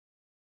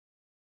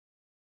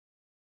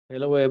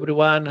Hello,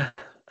 everyone.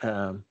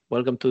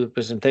 Welcome to the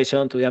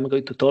presentation. Today I'm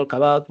going to talk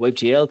about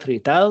WebGL 3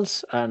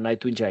 tiles and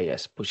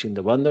iTwin.js, pushing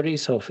the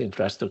boundaries of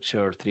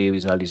infrastructure 3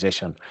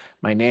 visualization.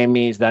 My name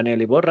is Daniel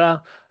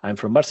Iborra. I'm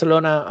from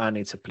Barcelona, and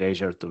it's a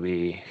pleasure to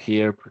be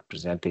here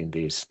presenting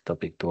this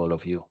topic to all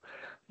of you.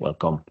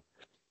 Welcome.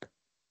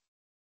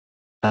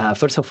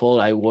 First of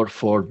all, I work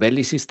for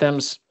Bentley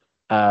Systems.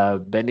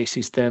 Bentley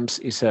Systems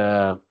is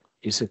a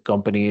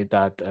company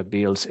that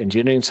builds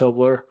engineering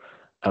software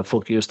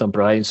focused on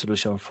providing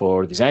solutions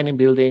for designing,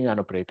 building, and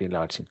operating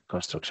large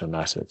construction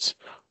assets.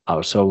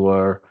 Our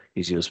software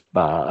is used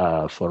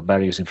for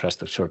various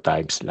infrastructure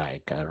types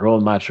like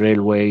roadmaps,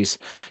 railways,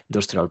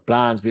 industrial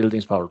plants,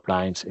 buildings, power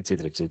plants,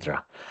 etc.,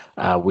 etc.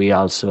 We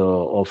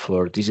also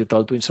offer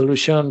digital twin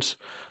solutions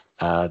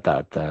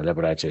that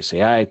leverages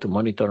AI to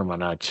monitor,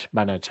 manage,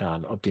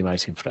 and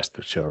optimize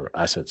infrastructure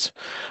assets.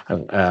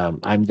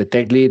 I'm the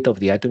tech lead of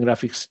the iTwin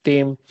graphics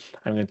team.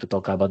 I'm going to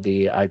talk about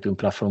the iTwin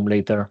platform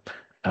later,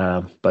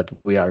 but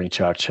we are in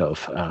charge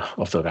of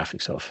the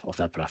graphics of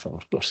that platform,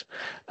 of course.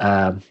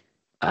 I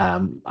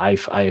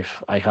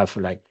have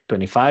like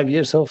 25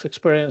 years of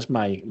experience.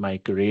 My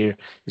career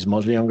is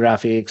mostly on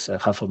graphics.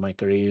 Half of my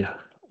career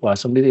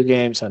was on video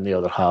games, and the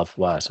other half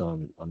was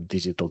on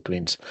digital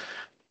twins.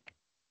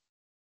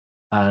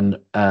 And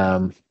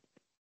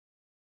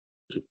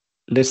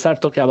let's start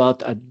talking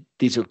about a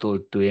digital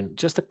twin.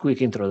 Just a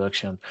quick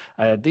introduction.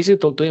 A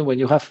digital twin, when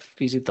you have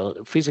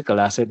physical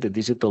asset, the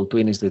digital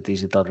twin is the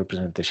digital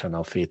representation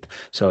of it.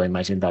 So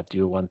imagine that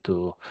you want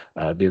to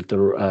build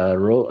a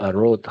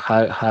road,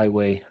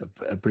 highway,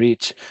 a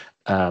bridge.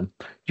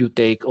 You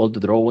take all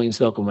the drawings,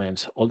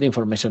 documents, all the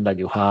information that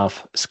you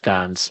have,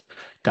 scans,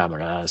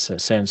 cameras,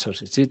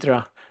 sensors,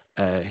 etc.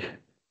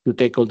 You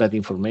take all that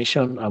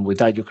information, and with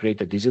that, you create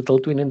a digital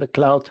twin in the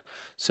cloud.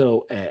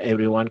 So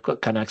everyone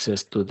can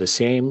access to the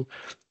same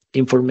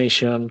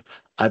information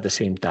at the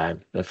same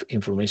time. The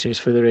information is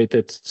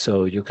federated,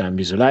 so you can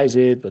visualize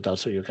it, but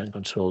also you can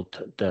consult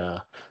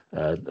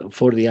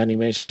for the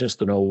animations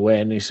to know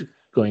when is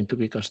going to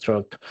be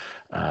constructed,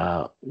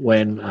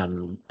 when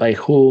and by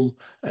whom.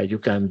 You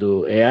can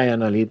do AI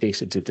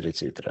analytics, etc.,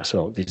 etc.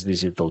 So this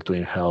digital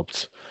twin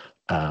helps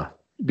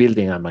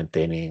building and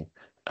maintaining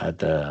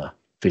the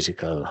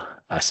physical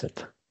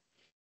asset.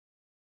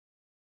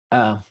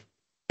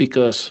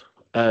 Because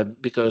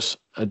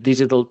a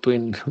digital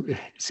twin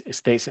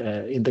stays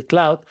in the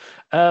cloud,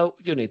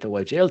 you need a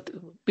WebGL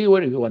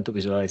viewer if you want to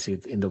visualize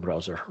it in the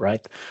browser,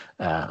 right?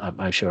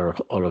 I'm sure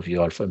all of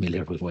you are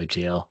familiar with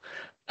WebGL.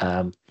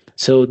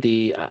 So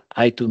the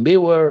iTwin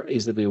viewer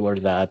is the viewer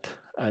that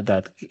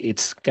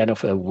it's kind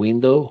of a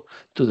window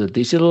to the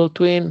digital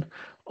twin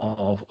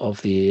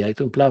of the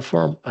iTwin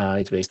platform.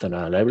 It's based on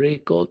a library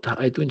called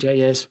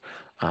iTwin.js.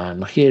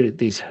 And here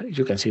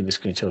you can see in the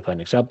screenshot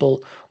an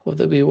example of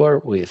the viewer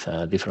with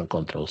different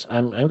controls.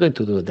 I'm going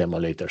to do a demo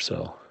later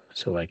so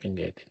I can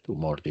get into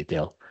more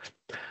detail.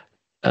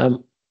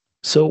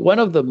 So one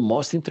of the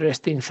most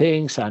interesting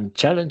things and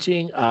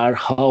challenging are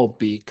how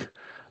big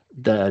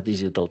the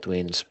digital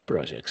twins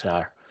projects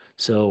are.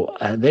 So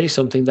there is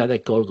something that I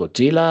call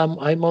Godzilla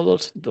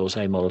iModels. Those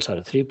iModels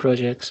are 3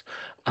 projects.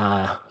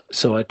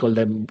 So I call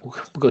them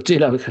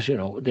Godzilla because,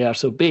 they are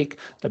so big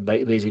that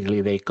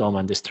basically they come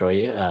and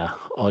destroy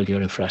all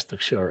your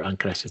infrastructure and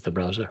crashes the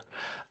browser.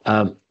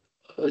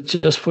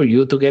 Just for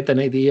you to get an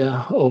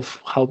idea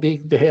of how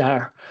big they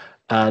are,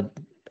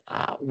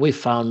 we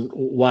found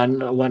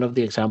one of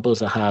the examples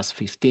that has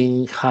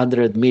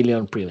 1,500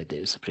 million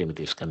primitives.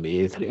 Primitives can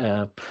be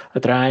a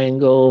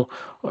triangle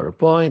or a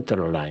point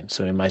or a line.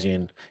 So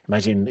imagine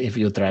if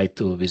you try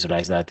to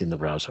visualize that in the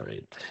browser,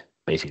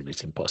 basically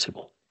it's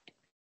impossible.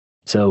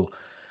 So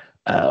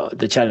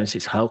the challenge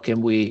is how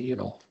can we,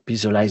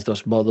 visualize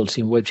those models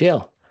in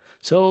WebGL?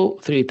 So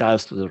 3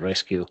 tiles to the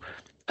rescue.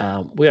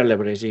 We are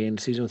leveraging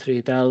Season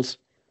 3 tiles.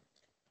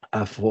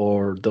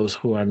 For those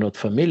who are not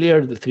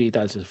familiar, the 3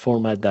 tiles is a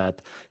format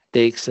that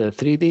takes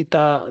 3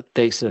 data,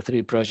 takes a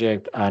 3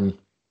 project, and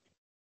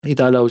it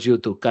allows you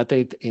to cut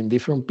it in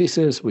different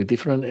pieces with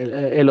different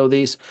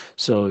LODs.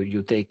 So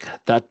you take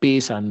that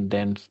piece and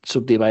then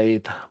subdivide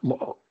it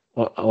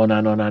on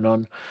and on and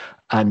on.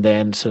 And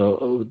then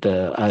so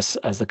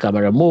as the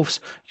camera moves,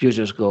 you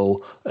just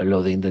go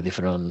loading the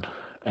different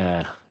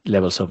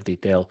levels of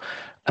detail.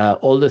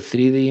 All the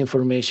 3D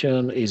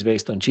information is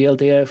based on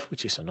glTF,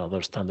 which is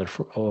another standard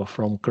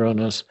from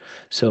Khronos.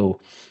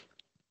 So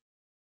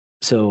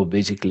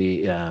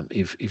basically,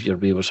 if your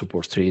viewer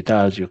supports 3D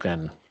tiles, you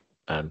can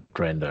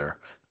render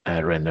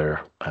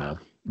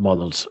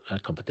models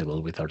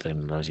compatible with our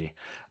technology.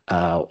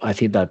 I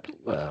think that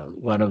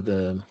one of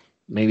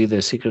maybe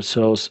the secret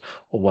sauce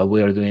of what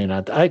we are doing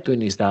at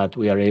iTwin is that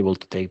we are able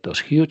to take those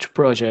huge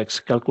projects,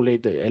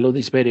 calculate the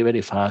LODs very, very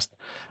fast,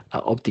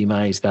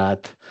 optimize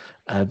that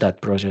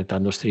project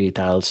and those 3D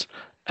tiles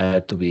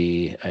to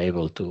be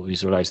able to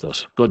visualize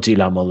those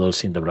Godzilla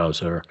models in the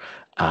browser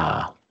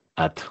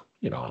at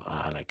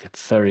like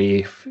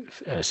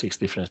 36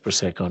 frames per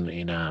second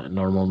in a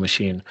normal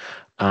machine,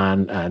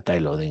 and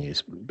tile loading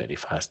is very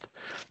fast.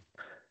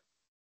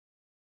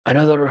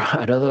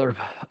 Another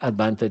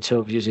advantage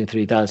of using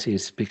 3 tiles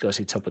is because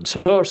it's open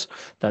source.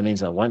 That means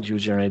that once you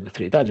generate the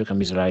 3 tiles, you can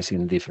visualize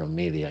in different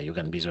media. You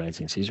can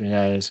visualize in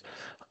CSS,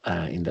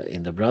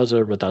 in the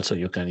browser, but also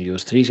you can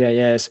use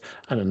 3JS,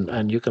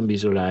 and you can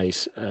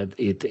visualize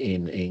it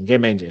in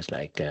game engines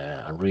like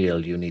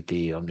Unreal,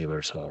 Unity,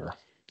 Omniverse, or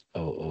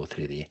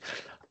 3D.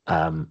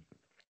 Um,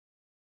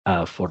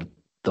 for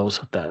those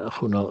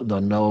who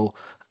don't know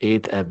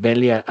it,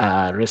 Bentley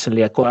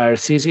recently acquired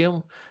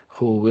Cesium,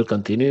 who will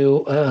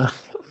continue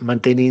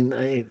maintaining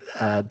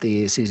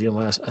the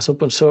Cesium as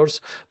open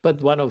source.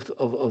 But one of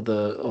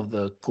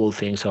the cool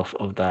things of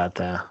that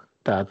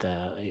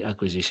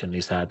acquisition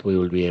is that we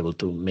will be able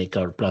to make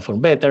our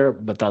platform better,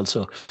 but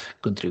also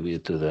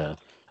contribute to the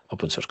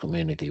open source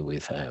community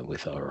with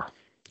our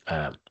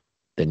uh,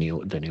 the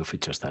new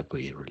features that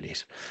we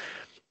release.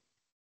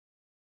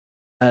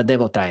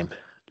 Demo time.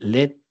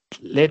 Let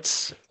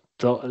let's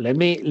let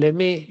me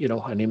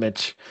an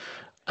image.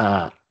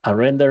 A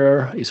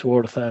renderer is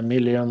worth a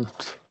million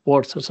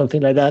words or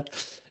something like that.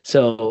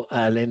 So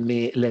let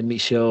me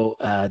show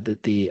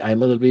the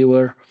iModel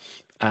viewer,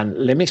 and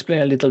let me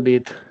explain a little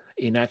bit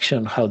in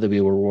action how the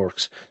viewer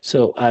works.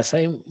 So as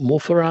I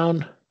move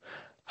around,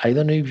 I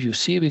don't know if you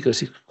see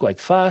because it's quite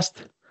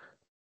fast.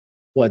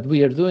 What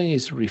we are doing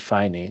is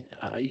refining.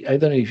 I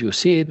don't know if you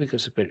see it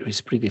because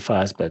it's pretty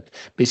fast, but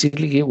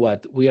basically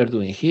what we are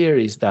doing here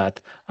is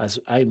that as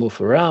I move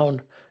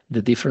around,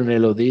 the different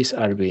LODs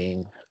are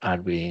being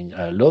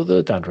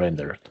loaded and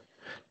rendered.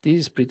 This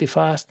is pretty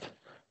fast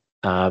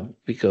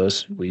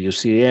because we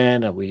use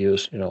CDN and we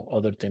use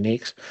other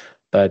techniques,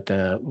 but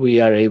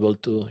we are able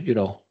to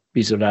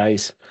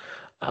visualize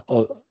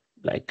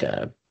like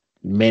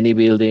many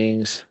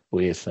buildings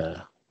with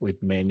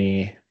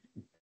many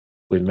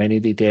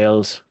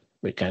details.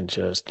 We can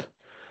just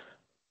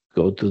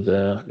go to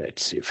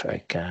let's see if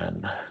I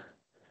can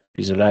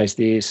visualize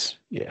this.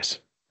 Yes.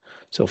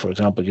 So for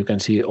example, you can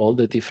see all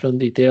the different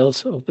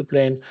details of the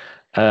plane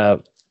uh,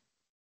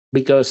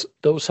 because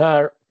those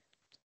are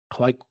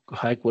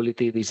high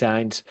quality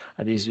designs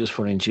and is used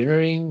for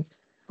engineering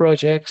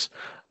projects.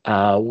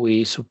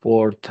 We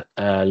support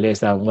less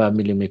than 1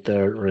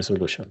 millimeter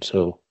resolution.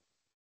 So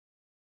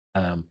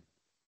um,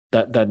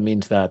 that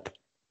means that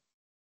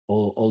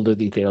all the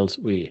details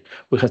we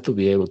have to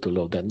be able to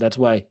load them. That's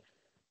why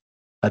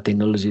a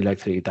technology like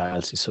 3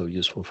 tiles is so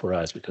useful for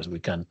us because we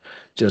can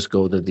just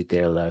go the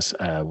detail as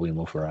we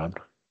move around.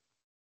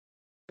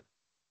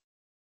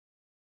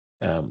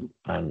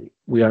 And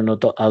we are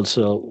not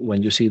also,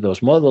 when you see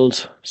those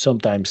models,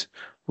 sometimes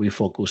we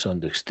focus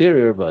on the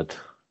exterior, but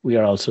we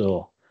are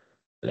also,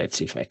 let's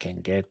see if I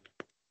can get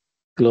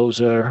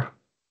closer,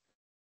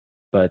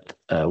 but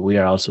we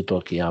are also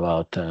talking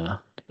about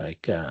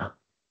like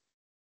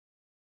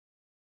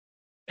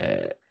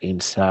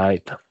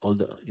inside all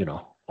the,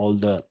 all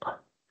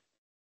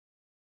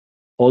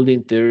the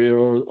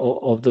interior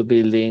of the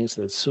buildings,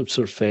 the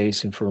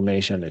subsurface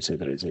information,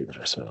 etc.,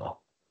 etc. So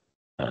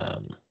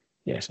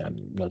yes,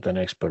 I'm not an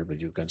expert,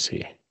 but you can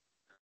see,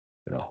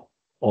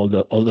 all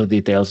the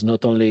details,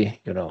 not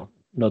only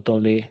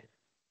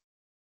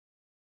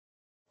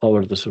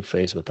over the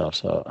surface, but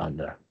also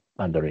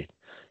under it.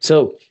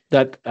 So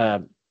that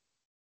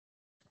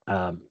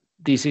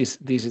this is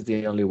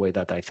the only way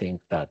that I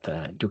think that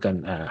you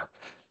can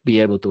be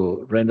able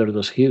to render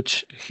those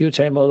huge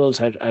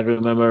models. I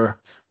remember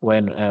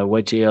when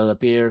WebGL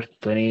appeared,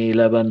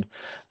 2011.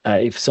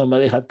 If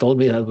somebody had told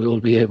me that we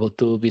will be able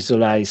to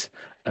visualize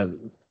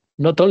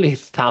not only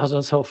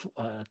thousands of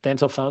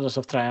tens of thousands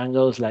of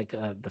triangles like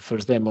the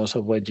first demos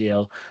of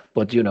WebGL,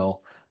 but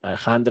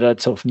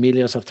hundreds of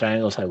millions of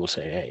triangles, I will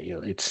say, hey,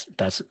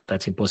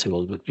 that's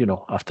impossible. But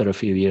after a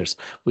few years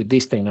with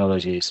these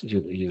technologies,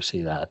 you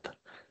see that.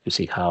 You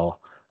see how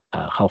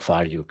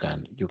far you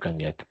can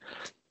get.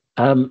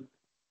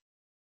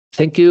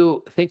 Thank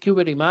you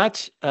very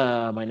much.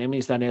 My name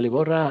is Daniel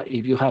Iborra.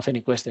 If you have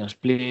any questions,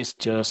 please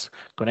just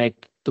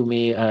connect to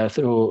me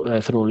through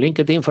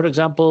LinkedIn, for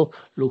example.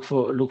 Look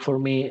for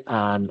me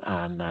and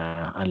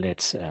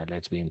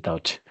let's be in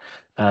touch.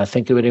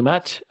 Thank you very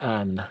much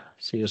and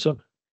see you soon.